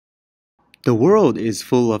The world is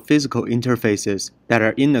full of physical interfaces that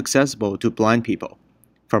are inaccessible to blind people,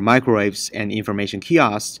 from microwaves and information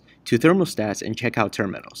kiosks to thermostats and checkout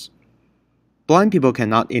terminals. Blind people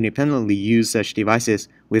cannot independently use such devices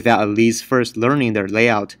without at least first learning their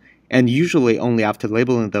layout, and usually only after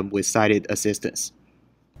labeling them with sighted assistance.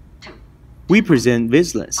 We present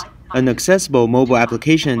VizLens, an accessible mobile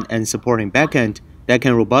application and supporting backend that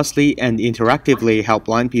can robustly and interactively help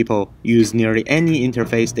blind people use nearly any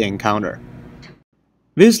interface they encounter.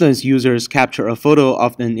 VizLens users capture a photo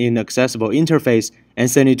of an inaccessible interface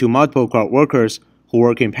and send it to multiple crowd workers who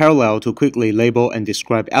work in parallel to quickly label and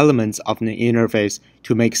describe elements of an interface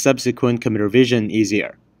to make subsequent computer vision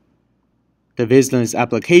easier. The VizLens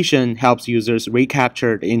application helps users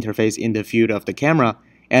recapture the interface in the field of the camera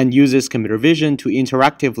and uses computer vision to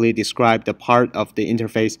interactively describe the part of the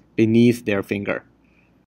interface beneath their finger.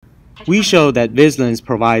 We show that VizLens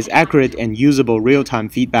provides accurate and usable real-time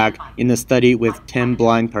feedback in a study with 10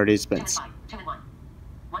 blind participants.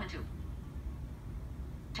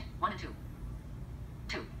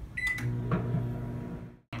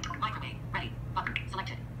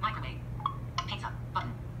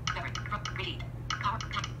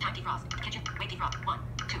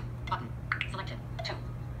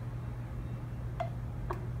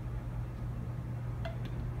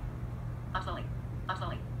 Up slowly. Up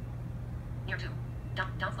slowly. Near 2.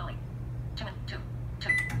 Down slowly. 2 and 2. 2.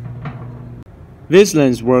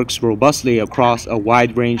 VizLens works robustly across a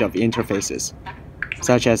wide range of interfaces,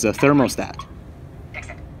 such as a thermostat,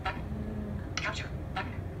 Exit. Button. Capture.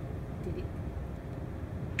 Button.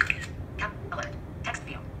 Cap. Alert. Text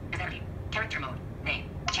field. Is empty. Character mode. Name.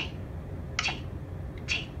 G. T.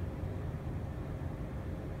 T.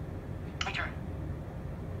 Return.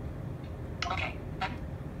 OK. Button.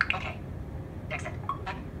 OK. Exit.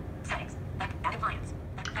 Button. Settings. Button. Add appliance.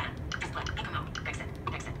 Button. Fan. Display. Eco mode. Exit.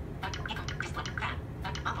 Exit. Button. Eco. Display. Fan.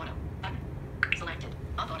 Button. Up photo. Button. Selected.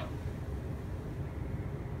 Up photo.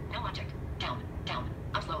 No object. Down. Down.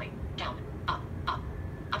 Up slowly. Down. Up. Up.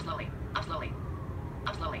 Up slowly. Up slowly.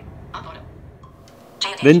 Up slowly. Up photo.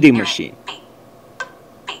 vending machine, B.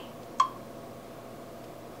 B.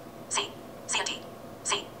 C. C and T.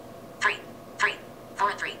 C. 3. 3. 4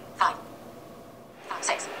 and 3. 5.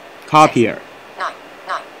 6. copier, 9.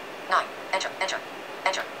 9. 9. Enter. Enter.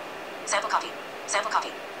 Enter. Sample copy. Sample copy.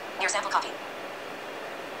 Near sample copy.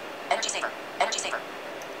 Energy saver. Energy saver.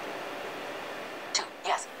 2.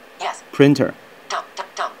 Yes. Yes. printer, Down. Down.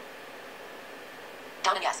 Down.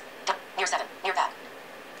 Down and yes. Down. Near 7. Near back.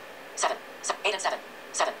 7. 8 and 7.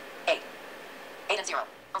 7. 8. 8 and 0.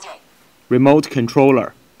 Okay. remote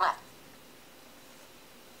controller, Left.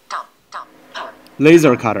 Down. Down. Power.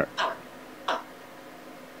 laser cutter, Power. Up.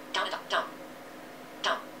 Down and up. Down.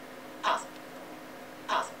 Down. Pause.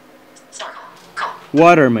 Pause. Start. Call.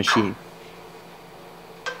 water machine,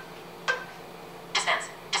 Dispense.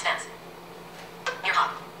 Dispense. Near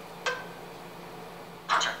hot.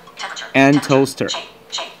 Puncher. Temperature. and Temperature. toaster. Shape.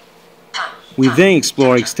 Shape. Time. We Time. then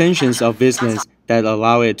explore Temperature. extensions of Temperature. VizLens that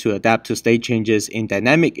allow it to adapt to state changes in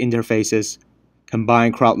dynamic interfaces,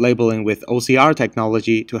 combine crowd labeling with OCR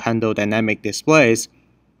technology to handle dynamic displays,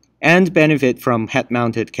 and benefit from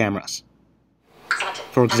head-mounted cameras. Selected.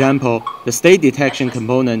 For example, the state detection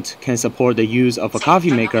component can support the use of a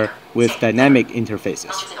coffee maker with dynamic interfaces.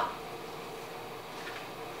 Motion signal.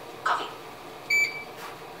 Coffee.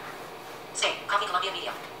 Steak. Coffee Columbia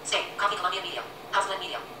medium. Steak. Coffee Columbia medium. House blend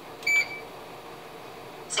medium.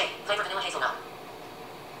 Steak. Flavor vanilla hazelnut.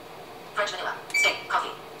 French vanilla. Steak.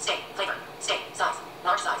 Coffee. Steak. Flavor. Steak. Size.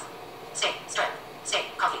 Large size. Steak. Strength.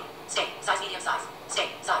 Steak. Coffee. Steak. Size medium size. Steak.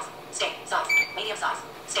 Size. Steak. Size. Medium size.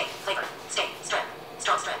 Steak. Flavor. Steak. Strength.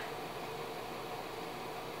 Strong strength.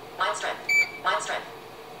 Mild strength. Mild strength.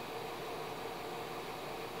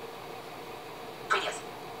 Previous.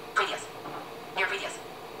 Previous. Near previous.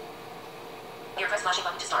 Near press flashing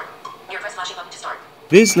button to start. Near press flashing button to start.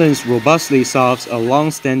 VizLens robustly solves a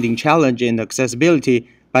long-standing challenge in accessibility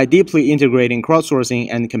by deeply integrating crowdsourcing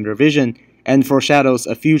and computer vision, and foreshadows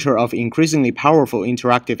a future of increasingly powerful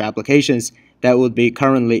interactive applications that would be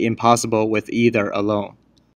currently impossible with either alone.